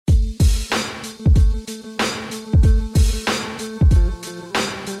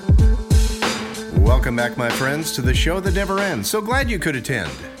Welcome back, my friends, to the show that never ends. So glad you could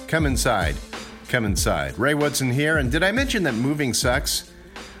attend. Come inside. Come inside. Ray Woodson here, and did I mention that moving sucks?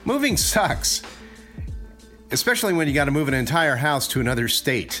 Moving sucks. Especially when you got to move an entire house to another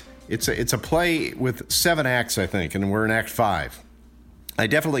state. It's a play with 7 acts, I think, and we're in Act 5. I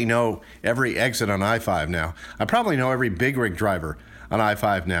definitely know every exit on I-5 now. I probably know every big rig driver on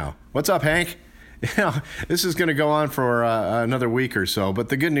I-5 now. What's up, Hank? This is going to go on for another week or so, but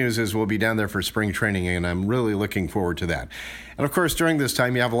the good news is we'll be down there for spring training, and I'm really looking forward to that. And of course, during this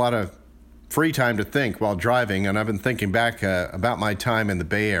time, you have a lot of free time to think while driving, and I've been thinking back about my time in the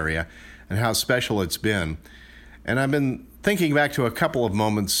Bay Area and how special it's been. And I've been thinking back to a couple of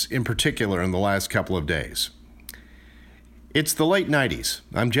moments in particular in the last couple of days. It's the late 90s.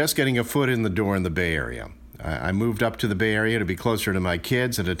 I'm just getting a foot in the door in the Bay Area. I moved up to the Bay Area to be closer to my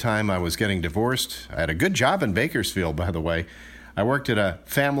kids at a time I was getting divorced. I had a good job in Bakersfield, by the way. I worked at a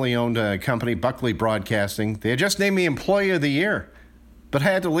family-owned company, Buckley Broadcasting. They had just named me Employee of the Year, but I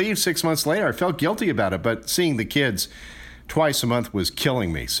had to leave 6 months later. I felt guilty about it, but seeing the kids twice a month was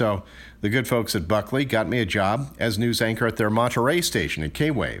killing me. So the good folks at Buckley got me a job as news anchor at their Monterey station at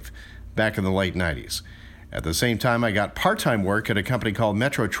K-Wave back in the late 90s. At the same time, I got part-time work at a company called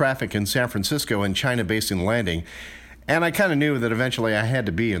Metro Traffic in San Francisco and China Basin Landing, and I kind of knew that eventually I had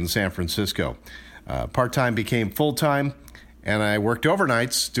to be in San Francisco. Part-time became full-time, and I worked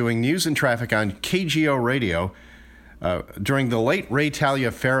overnights doing news and traffic on KGO Radio during the late Ray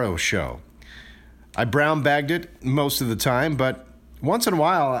Taliaferro show. I brown bagged it most of the time, but once in a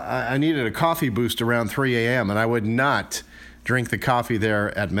while I needed a coffee boost around 3 a.m., and I would not drink the coffee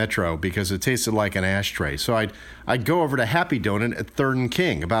there at Metro because it tasted like an ashtray. So I'd go over to Happy Donut at 3rd and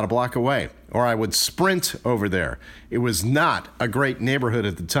King, about a block away, or I would sprint over there. It was not a great neighborhood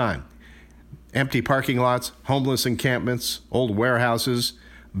at the time. Empty parking lots, homeless encampments, old warehouses,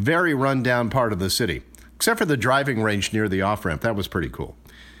 very run-down part of the city, except for the driving range near the off-ramp. That was pretty cool.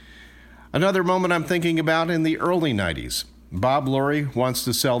 Another moment I'm thinking about in the early 90s. Bob Lurie wants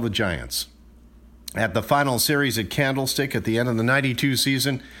to sell the Giants. At the final series at Candlestick at the end of the 92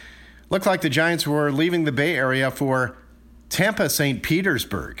 season, looked like the Giants were leaving the Bay Area for Tampa, St.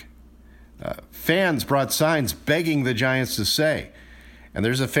 Petersburg. Fans brought signs begging the Giants to stay. And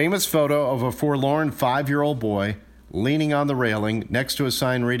there's a famous photo of a forlorn 5-year-old boy leaning on the railing next to a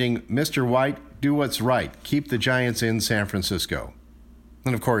sign reading, "Mr. White, do what's right. Keep the Giants in San Francisco."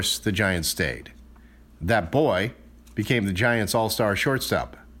 And of course, the Giants stayed. That boy became the Giants' all-star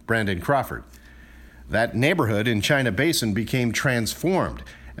shortstop, Brandon Crawford. That neighborhood in China Basin became transformed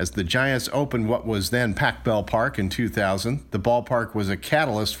as the Giants opened what was then Pac Bell Park in 2000. The ballpark was a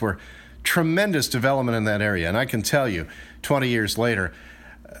catalyst for tremendous development in that area. And I can tell you, 20 years later,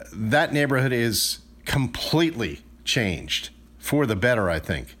 that neighborhood is completely changed for the better, I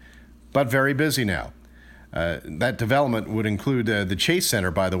think, but very busy now. That development would include the Chase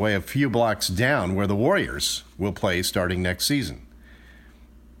Center, by the way, a few blocks down where the Warriors will play starting next season.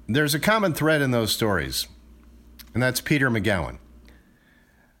 There's a common thread in those stories, and that's Peter McGowan.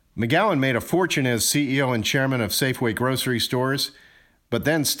 McGowan made a fortune as CEO and chairman of Safeway grocery stores, but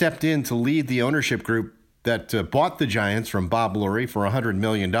then stepped in to lead the ownership group that bought the Giants from Bob Lurie for $100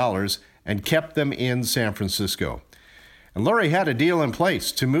 million and kept them in San Francisco. And Lurie had a deal in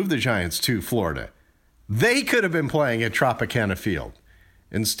place to move the Giants to Florida. They could have been playing at Tropicana Field.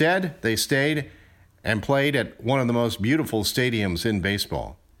 Instead, they stayed and played at one of the most beautiful stadiums in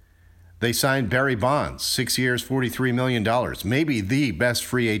baseball. They signed Barry Bonds, 6 years, $43 million, maybe the best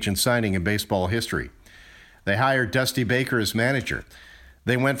free agent signing in baseball history. They hired Dusty Baker as manager.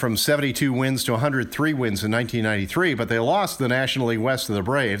 They went from 72 wins to 103 wins in 1993, but they lost the National League West to the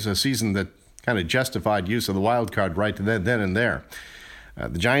Braves, a season that kind of justified use of the wild card right then and there.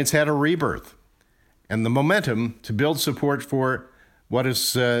 The Giants had a rebirth and the momentum to build support for what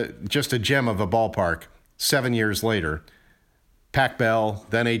is just a gem of a ballpark 7 years later. Pac Bell,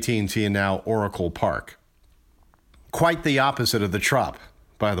 then AT&T, and now Oracle Park. Quite the opposite of the Trop,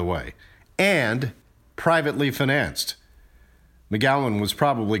 by the way, and privately financed. McGowan was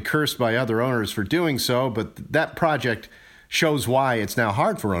probably cursed by other owners for doing so, but that project shows why it's now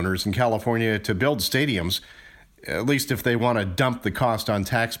hard for owners in California to build stadiums, at least if they want to dump the cost on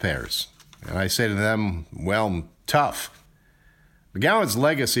taxpayers. And I say to them, well, tough. McGowan's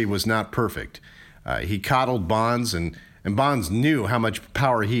legacy was not perfect. He coddled Bonds, and Bonds knew how much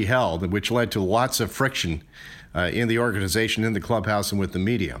power he held, which led to lots of friction in the organization, in the clubhouse, and with the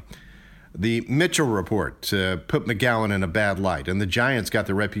media. The Mitchell Report put McGowan in a bad light, and the Giants got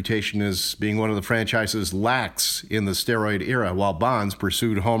their reputation as being one of the franchises lax in the steroid era, while Bonds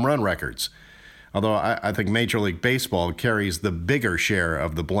pursued home run records. Although I think Major League Baseball carries the bigger share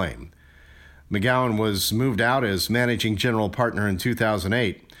of the blame. McGowan was moved out as managing general partner in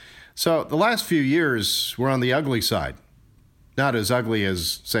 2008. So the last few years were on the ugly side. Not as ugly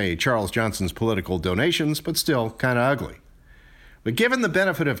as, say, Charles Johnson's political donations, but still kind of ugly. But given the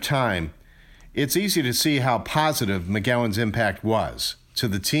benefit of time, it's easy to see how positive McGowan's impact was to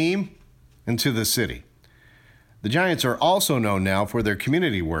the team and to the city. The Giants are also known now for their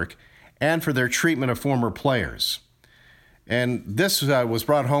community work and for their treatment of former players. And this was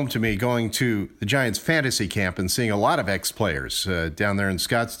brought home to me going to the Giants fantasy camp and seeing a lot of ex-players down there in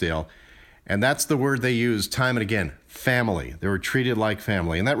Scottsdale. And that's the word they used time and again, family. They were treated like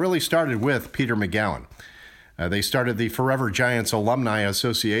family. And that really started with Peter McGowan. They started the Forever Giants Alumni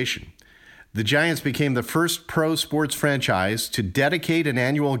Association. The Giants became the first pro sports franchise to dedicate an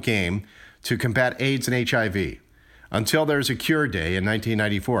annual game to combat AIDS and HIV. Until there's a cure day in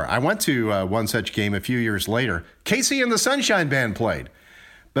 1994. I went to one such game a few years later. Casey and the Sunshine Band played.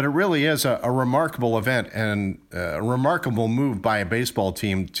 But it really is a remarkable event and a remarkable move by a baseball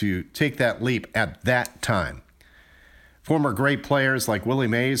team to take that leap at that time. Former great players like Willie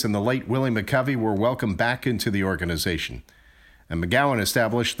Mays and the late Willie McCovey were welcomed back into the organization. And McGowan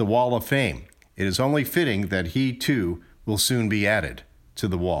established the Wall of Fame. It is only fitting that he, too, will soon be added to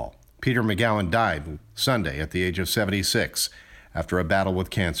the wall. Peter McGowan died Sunday at the age of 76 after a battle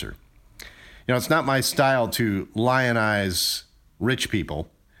with cancer. You know, it's not my style to lionize rich people.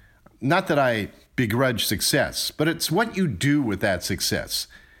 Not that I begrudge success, but it's what you do with that success.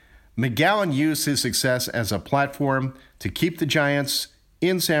 McGowan used his success as a platform to keep the Giants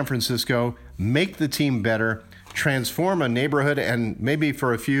in San Francisco, make the team better, transform a neighborhood, and maybe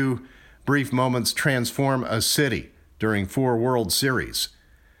for a few brief moments, transform a city during 4 World Series.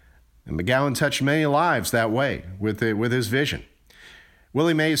 And McGowan touched many lives that way with his vision.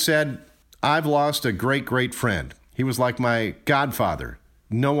 Willie Mays said, "I've lost a great, great friend. He was like my godfather.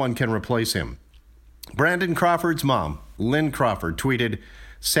 No one can replace him." Brandon Crawford's mom, Lynn Crawford, tweeted,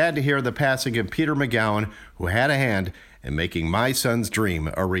 "Sad to hear the passing of Peter McGowan, who had a hand in making my son's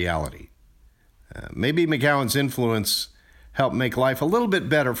dream a reality." Maybe McGowan's influence helped make life a little bit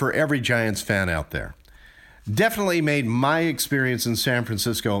better for every Giants fan out there. Definitely made my experience in San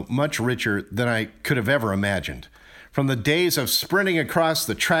Francisco much richer than I could have ever imagined. From the days of sprinting across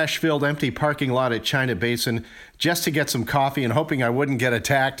the trash-filled empty parking lot at China Basin just to get some coffee and hoping I wouldn't get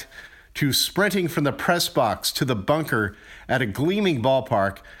attacked, to sprinting from the press box to the bunker at a gleaming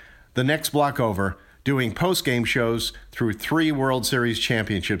ballpark the next block over, doing post-game shows through 3 World Series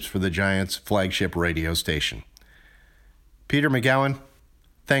championships for the Giants' flagship radio station. Peter McGowan,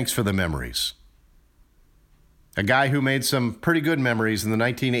 thanks for the memories. A guy who made some pretty good memories in the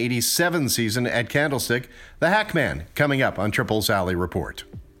 1987 season at Candlestick, the Hackman, coming up on Triple Sally Report.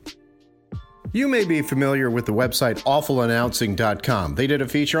 You may be familiar with the website awfulannouncing.com. They did a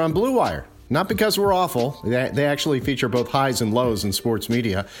feature on Blue Wire. Not because we're awful. They actually feature both highs and lows in sports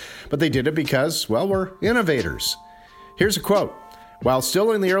media. But they did it because, well, we're innovators. Here's a quote. "While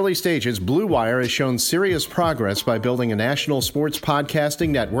still in the early stages, Blue Wire has shown serious progress by building a national sports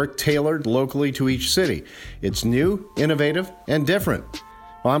podcasting network tailored locally to each city. It's new, innovative, and different.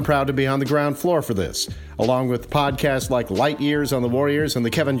 Well, I'm proud to be on the ground floor for this, along with podcasts like Light Years on the Warriors and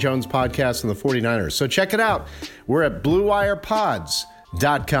the Kevin Jones podcast on the 49ers. So check it out. We're at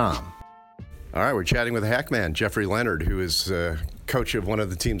BlueWirePods.com. All right, we're chatting with Hackman, Jeffrey Leonard, who is coach of one of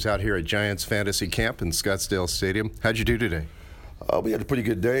the teams out here at Giants Fantasy Camp in Scottsdale Stadium. How'd you do today? We had a pretty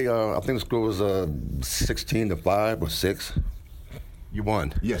good day. I think the score was 16-5 or 6. You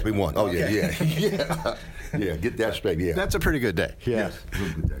won. Yes, we won. Oh, okay. Yeah. Yeah, get that straight, yeah. That's a pretty good day. Yeah. Yes, it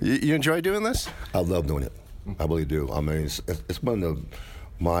was a good day. You enjoy doing this? I love doing it. I really do. I mean, it's one of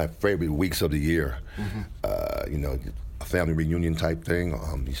my favorite weeks of the year. Mm-hmm. A family reunion type thing.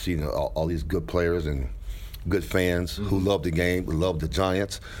 You see all these good players and good fans who love the game, who love the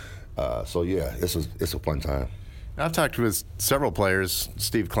Giants. So, yeah, it's a fun time. I've talked with several players,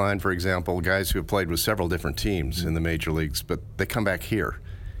 Steve Klein, for example, guys who have played with several different teams in the major leagues, but they come back here.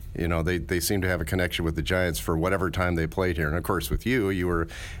 You know, they seem to have a connection with the Giants for whatever time they played here. And, of course, with you were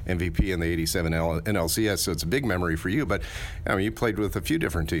MVP in the 87 NLCS, so it's a big memory for you. But, I mean, you played with a few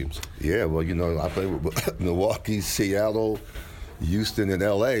different teams. Yeah, well, I played with Milwaukee, Seattle, Houston, and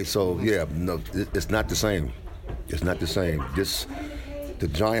L.A. So, yeah, no, it's not the same. It's not the same. The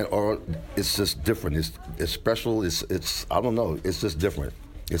Giant it's just different. It's special. It's I don't know. It's just different.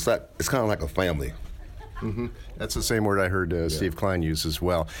 It's kind of like a family. Mm-hmm. That's the same word I heard Steve Klein use as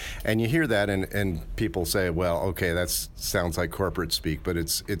well. And you hear that, and people say, "Well, okay, that sounds like corporate speak," but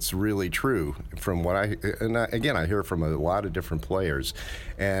it's really true. From what I hear from a lot of different players,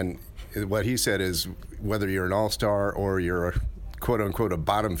 and what he said is, whether you're an all-star or you're a quote unquote a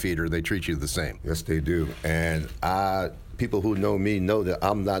bottom feeder, they treat you the same. Yes, they do. And people who know me know that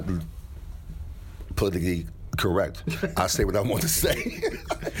I'm not politically correct. I say what I want to say.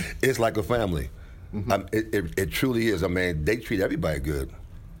 It's like a family. It truly is. I mean, they treat everybody good.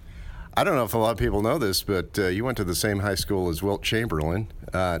 I don't know if a lot of people know this, but you went to the same high school as Wilt Chamberlain.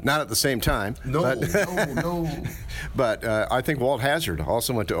 Not at the same time. No. But I think Walt Hazzard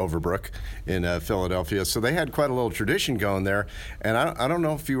also went to Overbrook in Philadelphia. So they had quite a little tradition going there. And I don't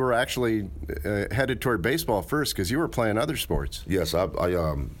know if you were actually headed toward baseball first, because you were playing other sports. Yes, I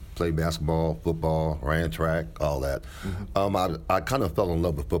played basketball, football, ran track, all that. I kind of fell in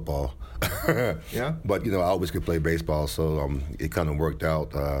love with football. Yeah? But, I always could play baseball, so it kind of worked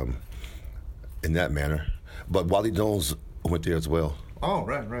out in that manner. But Wally Jones went there as well. Oh,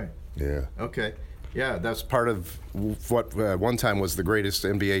 right. Yeah. Okay. Yeah, that's part of what one time was the greatest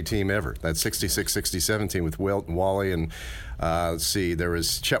NBA team ever. That 66-67 team with Wilt and Wally and, let's see, there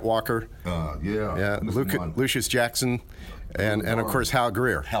was Chet Walker. Yeah. Lucius Jackson, and of course Hal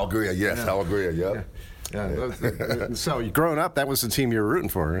Greer. Hal Greer, yes. Yeah. Hal Greer, yeah. So growing up, that was the team you were rooting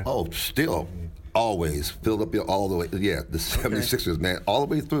for, right? Oh, still. Always. Philadelphia all the way. Yeah, the 76ers, man. All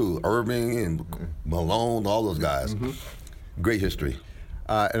the way through. Irving and Malone, all those guys. Great history.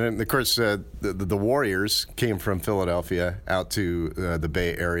 And of course, the Warriors came from Philadelphia out to the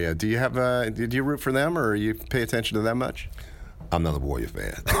Bay Area. Do you have? Did you root for them, or you pay attention to them much? I'm not a Warrior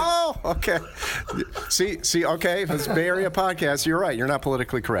fan. Oh, okay. See, okay. If it's Bay Area podcast, you're right. You're not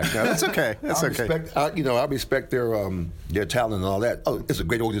politically correct. No, that's okay. That's okay. I respect their talent and all that. Oh, it's a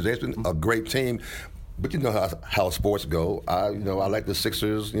great organization, a great team. But you know how sports go. I like the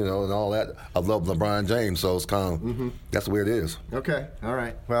Sixers, and all that. I love LeBron James, so it's kind of that's the way it is. Okay, all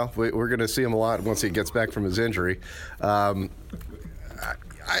right. Well, we're going to see him a lot once he gets back from his injury.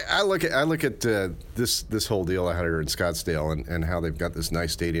 I look at this whole deal out here in Scottsdale and how they've got this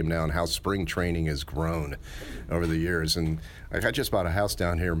nice stadium now and how spring training has grown over the years. And I just bought a house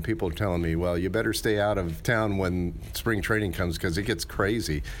down here, and people are telling me, well, you better stay out of town when spring training comes because it gets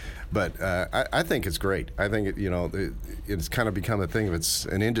crazy. But I think it's great. I think it's kind of become a thing. It's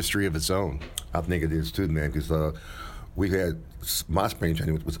an industry of its own. I think it is too, man, because we had my spring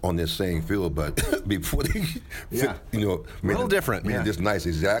training was on this same field, but before they, a little different. Made it just nice,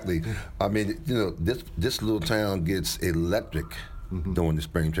 exactly. I mean, this little town gets electric during the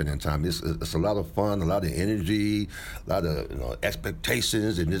spring training time. It's a lot of fun, a lot of energy, a lot of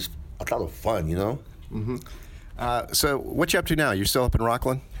expectations, and it's a lot of fun. So what you up to now? You're still up in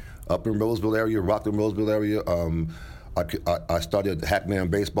Rockland? Up in Roseville area, Rockland, Roseville area. I started Hackman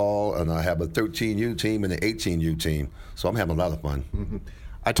baseball, and I have a 13U team and an 18U team, so I'm having a lot of fun.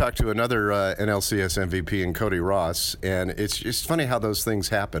 I talked to another NLCS MVP in Cody Ross, and it's just funny how those things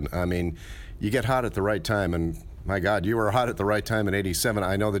happen. I mean, you get hot at the right time, and my God, you were hot at the right time in '87.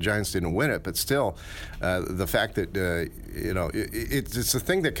 I know the Giants didn't win it, but still, the fact that it's a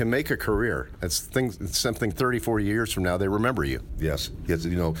thing that can make a career. It's something 34 years from now they remember you. Yes,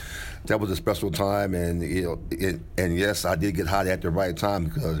 that was a special time, and and yes, I did get hot at the right time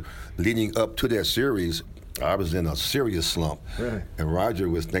because leading up to that series, I was in a serious slump, right. And Roger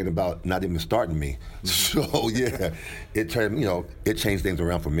was thinking about not even starting me. So yeah, it changed things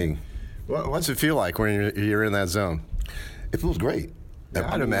around for me. What's it feel like when you're in that zone? It feels great.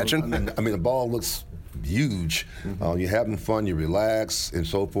 Yeah, I'd imagine. I mean, the ball looks huge. You're having fun, you relax, and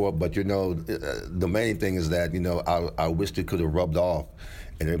so forth. But the main thing is that I wished it could have rubbed off,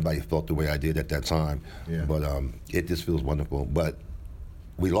 and everybody felt the way I did at that time. Yeah. But it just feels wonderful. But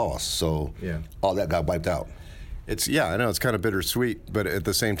we lost, so all that got wiped out. I know it's kind of bittersweet, but at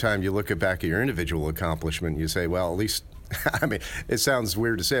the same time, you look back at your individual accomplishment, and you say, well, at least. I mean, it sounds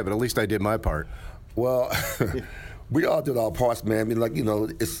weird to say, but at least I did my part. Well, we all did our parts, man. I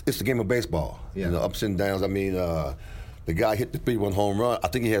mean, it's the game of baseball. Yeah. Ups and downs. I mean, the guy hit the 3-1 home run. I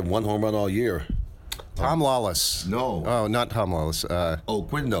think he had one home run all year. Tom Lawless. No. Oh, not Tom Lawless.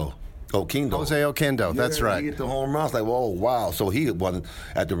 Oquendo. Jose Oquendo. That's right. He hit the home run. I was like, oh, wow. So he hit one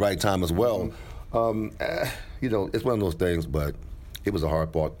at the right time as well. It's one of those things, but it was a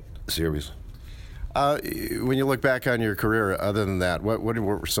hard-fought series. When you look back on your career, other than that, what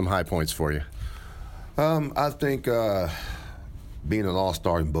were some high points for you? I think being an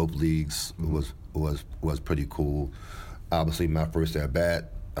all-star in both leagues was pretty cool. Obviously, my first at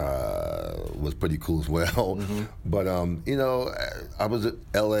bat was pretty cool as well. But I was at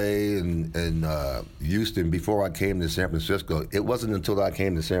L.A. and Houston before I came to San Francisco. It wasn't until I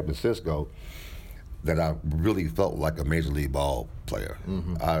came to San Francisco that I really felt like a major league ball player.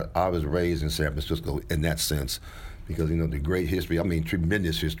 I was raised in San Francisco in that sense, because the great history. I mean,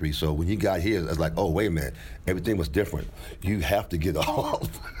 tremendous history. So when you got here, it's like, oh, wait a minute, everything was different. You have to get off.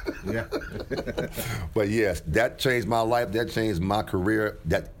 Yeah. But yes, that changed my life. That changed my career.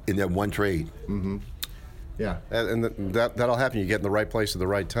 That in that one trade. Mm-hmm. Yeah, and that'll happen. You get in the right place at the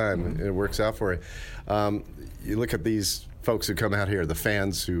right time, and it works out for you. You look at these folks who come out here, the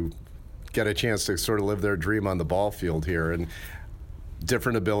fans who get a chance to sort of live their dream on the ball field here, and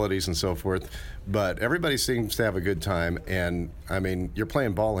different abilities and so forth. But everybody seems to have a good time. And, I mean, you're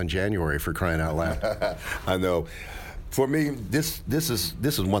playing ball in January, for crying out loud. I know. For me, this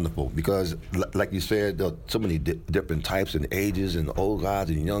is wonderful because, like you said, there are so many different types and ages and old guys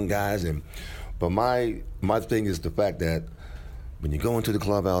and young guys. But my thing is the fact that when you go into the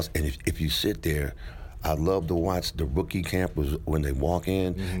clubhouse and if you sit there, I love to watch the rookie campers when they walk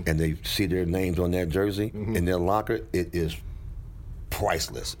in and they see their names on their jersey in their locker. It is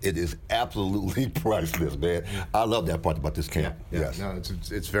priceless. It is absolutely priceless, man. I love that part about this camp. Yeah. Yes. No,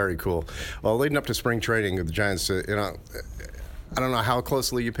 it's very cool. Well, leading up to spring training, the Giants, I don't know how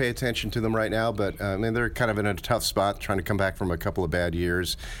closely you pay attention to them right now, but I mean, they're kind of in a tough spot, trying to come back from a couple of bad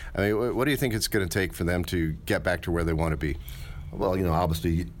years. I mean, what do you think it's going to take for them to get back to where they want to be? Well,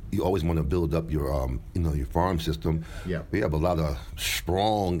 obviously, you always want to build up your, your farm system. Yeah. We have a lot of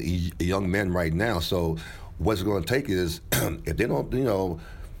strong young men right now, so what's it going to take is if they don't,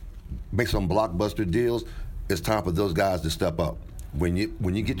 make some blockbuster deals, it's time for those guys to step up. When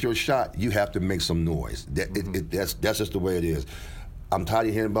you get your shot, you have to make some noise. That's just the way it is. I'm tired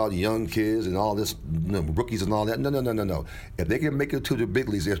of hearing about young kids and all this, rookies and all that. No. If they can make it to the big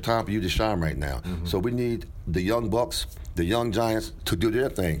leagues, it's time for you to shine right now. So we need the young Bucks, the young Giants to do their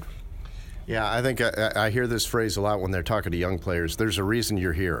thing. Yeah, I think I hear this phrase a lot when they're talking to young players. There's a reason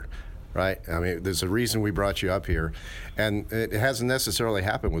you're here. Right? I mean, there's a reason we brought you up here. And it hasn't necessarily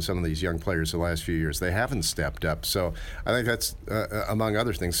happened with some of these young players the last few years. They haven't stepped up. So I think that's, among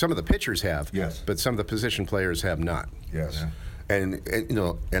other things. Some of the pitchers have, yes, but some of the position players have not. Yes. Yeah.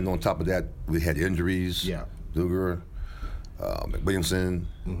 And on top of that, we had injuries. Yeah. Luger, Williamson,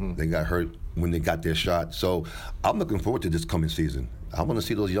 they got hurt when they got their shot. So I'm looking forward to this coming season. I want to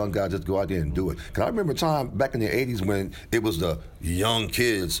see those young guys just go out there and do it. Because I remember a time back in the 80s when it was the young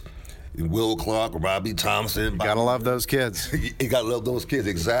kids, Will Clark, Robbie Thompson. Gotta love those kids. You gotta love those kids,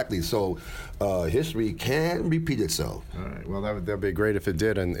 exactly. So history can repeat itself. All right. Well, that'd be great if it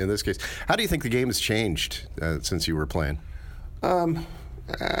did. In this case, how do you think the game has changed since you were playing?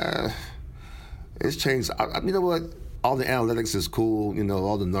 It's changed. You know what? All the analytics is cool.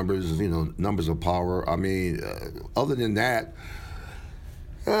 All the numbers. Numbers of power. I mean, other than that,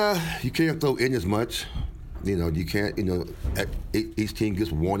 you can't throw in as much. You can't, each team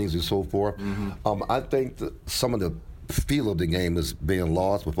gets warnings and so forth. I think some of the feel of the game is being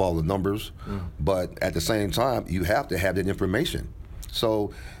lost with all the numbers, but at the same time, you have to have that information.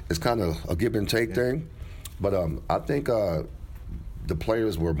 So it's kind of a give and take thing. But I think the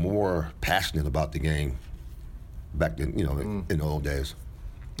players were more passionate about the game back then, in the old days.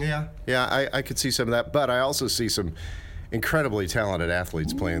 Yeah, I could see some of that, but I also see some incredibly talented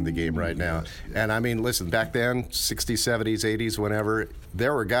athletes playing the game right now. And I mean, listen, back then, 60s, 70s, 80s, whenever,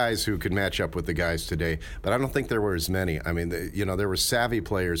 there were guys who could match up with the guys today, but I don't think there were as many. I mean, there were savvy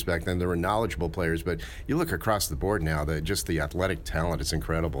players back then, there were knowledgeable players, but you look across the board now, just the athletic talent is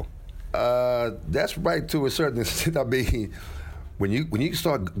incredible. That's right, to a certain extent. I mean, when you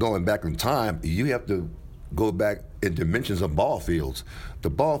start going back in time, you have to go back in dimensions of ball fields. The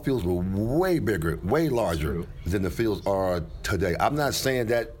ball fields were way bigger, way larger than the fields are today. I'm not saying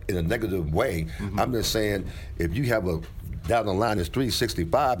that in a negative way. I'm just saying if you have down the line is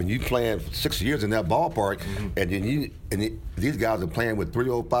 365 and you playing for 6 years in that ballpark, and then these guys are playing with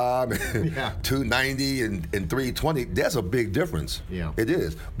 305 and 290 and 320, that's a big difference. Yeah. It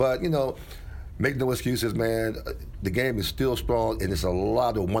is. But make no excuses, man. The game is still strong, and there's a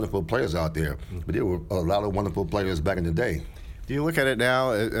lot of wonderful players out there. But there were a lot of wonderful players back in the day. Do you look at it now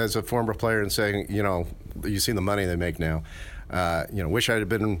as a former player and saying, you see the money they make now, wish I'd have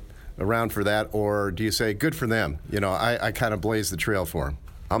been around for that, or do you say, good for them? I kind of blaze the trail for them.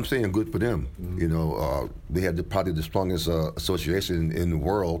 I'm saying good for them. They had probably the strongest association in the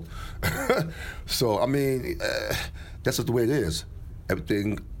world. So, I mean, that's just the way it is.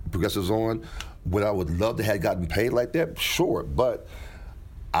 Everything progresses on. Would I would love to have gotten paid like that? Sure, but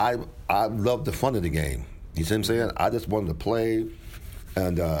I love the fun of the game. You see what I'm saying? I just wanted to play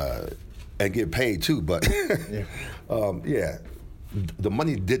and get paid too. But the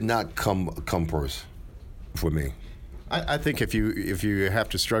money did not come first for me. I think if you have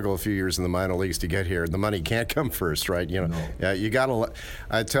to struggle a few years in the minor leagues to get here, the money can't come first, right? You know, No. You got to.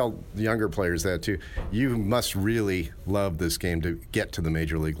 I tell younger players that too. You must really love this game to get to the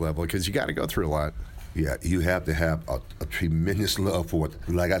major league level because you got to go through a lot. Yeah, you have to have a tremendous love for it.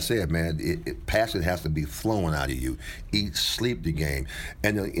 Like I said, man, passion has to be flowing out of you. Eat, sleep the game,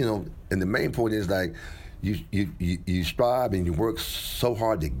 and and the main point is like. You strive and you work so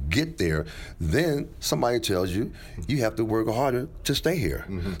hard to get there, then somebody tells you you have to work harder to stay here.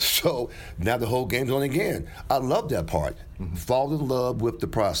 Mm-hmm. So now the whole game's on again. I love that part. Mm-hmm. Fall in love with the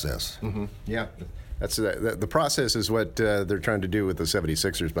process. Mm-hmm. Yeah. That's the process is what they're trying to do with the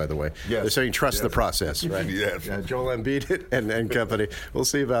 76ers, by the temptation. Yes. They're saying trust the process, right? Yes. Joel Embiid and company. We'll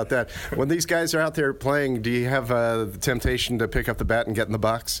see about that. When these guys are out there playing, do you have the temptation to pick up the bat and get in the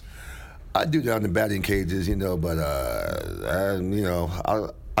box? I do down the batting cages, but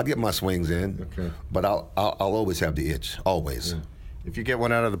I'll get my swings in. Okay. But I'll always have the itch, always. Yeah. If you get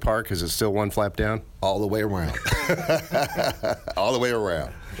one out of the park, is it still one flap down? All the way around. All the way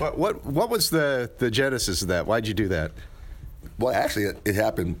around. What was the genesis of that? Why'd you do that? Well, actually, it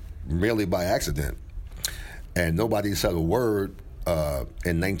happened merely by accident, and nobody said a word.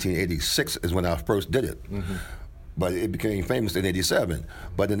 In 1986 is when I first did it. Mm-hmm. But it became famous in 87.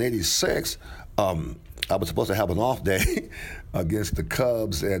 But in 86, I was supposed to have an off day against the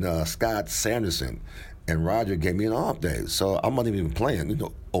Cubs and Scott Sanderson. And Roger gave me an off day. So I wasn't even playing,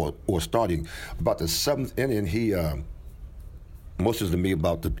 or starting. About the seventh inning, he motions to me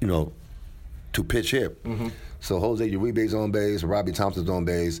about to pitch hit. Mm-hmm. So Jose Uribe's on base, Robbie Thompson's on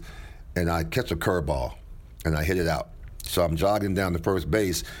base, and I catch a curveball, and I hit it out. So I'm jogging down to first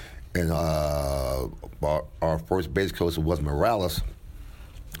base, and our first base coach was Morales.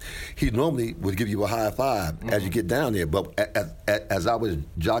 He normally would give you a high five as you get down there, but as I was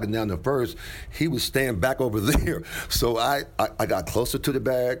jogging down to first, he was staying back over there. So I got closer to the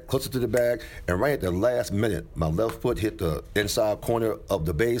bag, and right at the last minute, my left foot hit the inside corner of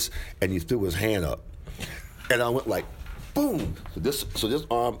the base, and he threw his hand up. And I went like, boom! So this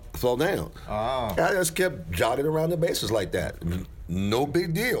arm fell down. Oh. And I just kept jogging around the bases like that. No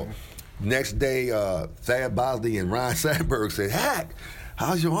big deal. Next day, Thad Bosley and Ryan Sandberg said, "Hack,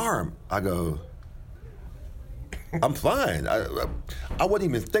 how's your arm?" I go, "I'm fine." I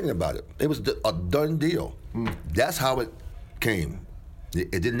wasn't even thinking about it. It was a done deal. That's how it came.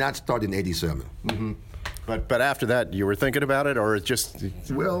 It did not start in '87. Mm-hmm. But after that, you were thinking about it, or just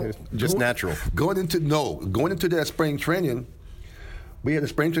natural? Going into that spring training, we had a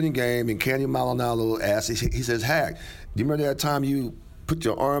spring training game, and Candy Maldonado asked. He says, "Hack, do you remember that time you put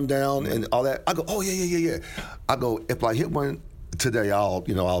your arm down and all that?" I go, "Oh yeah." I go, "If I hit one today, I'll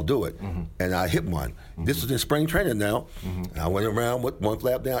do it." Mm-hmm. And I hit one. Mm-hmm. This is in spring training now. Mm-hmm. I went around with one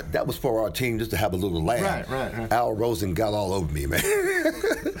flap down. That was for our team just to have a little laugh. Right. Al Rosen got all over me, man.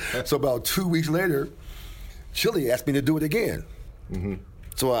 So about 2 weeks later, Chile asked me to do it again. Mm-hmm.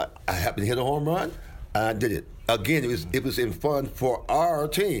 So I happened to hit a home run. I did it again. It was in fun for our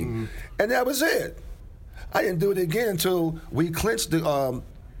team, mm-hmm. and that was it. I didn't do it again until we clinched the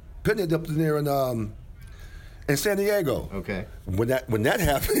pennant up there in San Diego. Okay. When that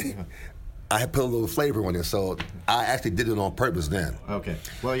happened, I had put a little flavor on it, so I actually did it on purpose then. Okay.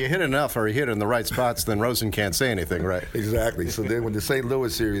 Well, you hit enough, or you hit in the right spots, then Rosen can't say anything, right? Exactly. So then when the St.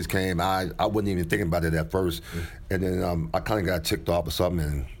 Louis series came, I wasn't even thinking about it at first, and then I kind of got ticked off or something,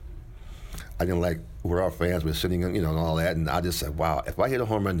 and I didn't like where our fans were sitting, and all that, and I just said, wow, if I hit a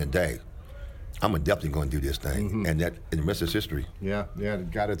home run today, I'm definitely going to do this thing, mm-hmm. and the rest is history. Yeah,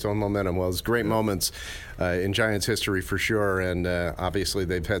 it got its own momentum. Well, it's great moments in Giants history for sure, and obviously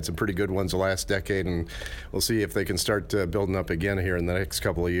they've had some pretty good ones the last decade, and we'll see if they can start building up again here in the next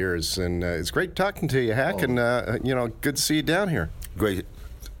couple of years. And it's great talking to you, Hack, and good to see you down here. Great.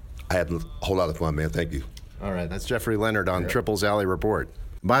 I had a whole lot of fun, man. Thank you. All right, that's Jeffrey Leonard on Triple's Alley Report.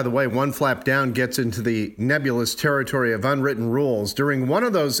 By the way, one flap down gets into the nebulous territory of unwritten rules. During one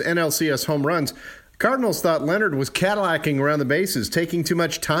of those NLCS home runs, Cardinals thought Leonard was Cadillacing around the bases, taking too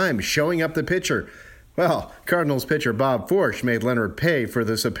much time, showing up the pitcher. Well, Cardinals pitcher Bob Forsch made Leonard pay for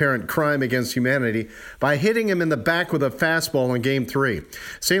this apparent crime against humanity by hitting him in the back with a fastball in Game 3.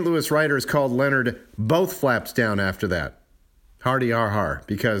 St. Louis writers called Leonard both flaps down after that. Hardy har,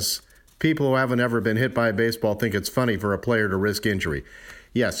 because people who haven't ever been hit by a baseball think it's funny for a player to risk injury.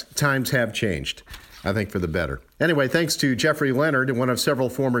 Yes, times have changed, I think for the better. Anyway, thanks to Jeffrey Leonard, one of several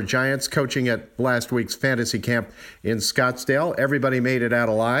former Giants, coaching at last week's fantasy camp in Scottsdale. Everybody made it out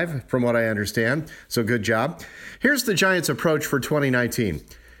alive, from what I understand, so good job. Here's the Giants' approach for 2019.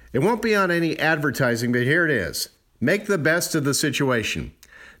 It won't be on any advertising, but here it is. Make the best of the situation.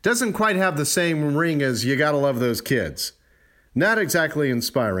 Doesn't quite have the same ring as "you gotta love those kids." Not exactly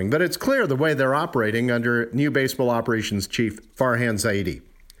inspiring, but it's clear the way they're operating under new baseball operations chief Farhan Zaidi.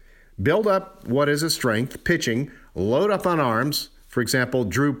 Build up what is a strength, pitching, load up on arms. For example,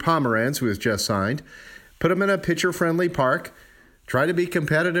 Drew Pomeranz, who has just signed. Put him in a pitcher-friendly park. Try to be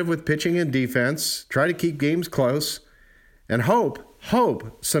competitive with pitching and defense. Try to keep games close. And hope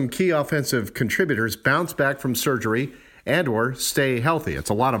some key offensive contributors bounce back from surgery and or stay healthy. It's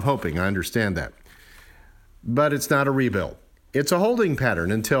a lot of hoping, I understand that. But it's not a rebuild. It's a holding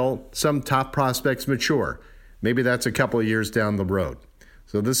pattern until some top prospects mature. Maybe that's a couple of years down the road.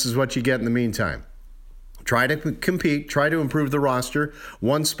 So this is what you get in the meantime. Try to compete, try to improve the roster,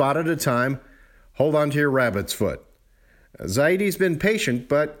 one spot at a time. Hold on to your rabbit's foot. Zaidi's been patient,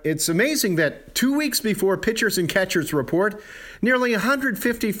 but it's amazing that 2 weeks before pitchers and catchers report, nearly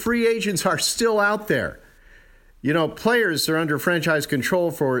 150 free agents are still out there. You know, players are under franchise control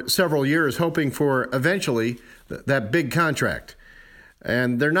for several years, hoping for eventually that big contract.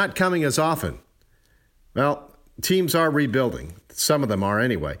 And they're not coming as often. Well, teams are rebuilding. Some of them are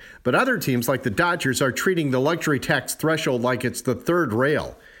anyway. But other teams like the Dodgers are treating the luxury tax threshold like it's the third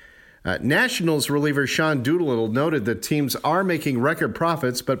rail. Nationals reliever Sean Doolittle noted that teams are making record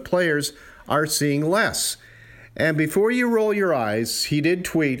profits, but players are seeing less. And before you roll your eyes, he did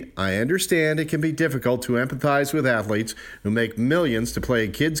tweet, "I understand it can be difficult to empathize with athletes who make millions to play a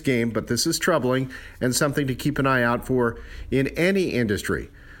kid's game, but this is troubling and something to keep an eye out for in any industry."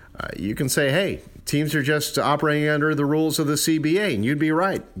 You can say, hey, teams are just operating under the rules of the CBA, and you'd be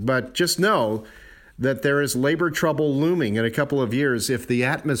right. But just know that there is labor trouble looming in a couple of years if the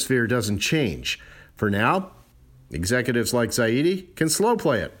atmosphere doesn't change. For now, executives like Zaidi can slow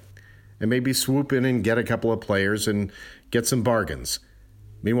play it and maybe swoop in and get a couple of players and get some bargains.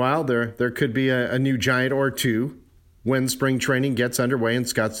 Meanwhile, there could be a new giant or two when spring training gets underway in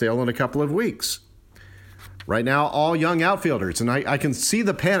Scottsdale in a couple of weeks. Right now, all young outfielders, and I can see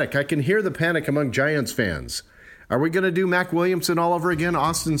the panic. I can hear the panic among Giants fans. Are we going to do Mac Williamson all over again,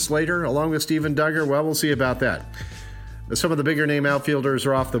 Austin Slater, along with Steven Duggar? Well, we'll see about that. Some of the bigger name outfielders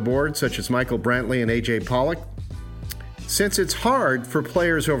are off the board, such as Michael Brantley and A.J. Pollock. Since it's hard for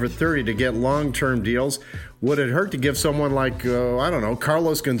players over 30 to get long-term deals, would it hurt to give someone like,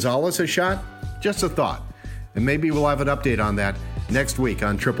 Carlos Gonzalez a shot? Just a thought. And maybe we'll have an update on that next week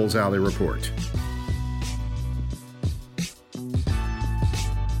on Triple's Alley Report.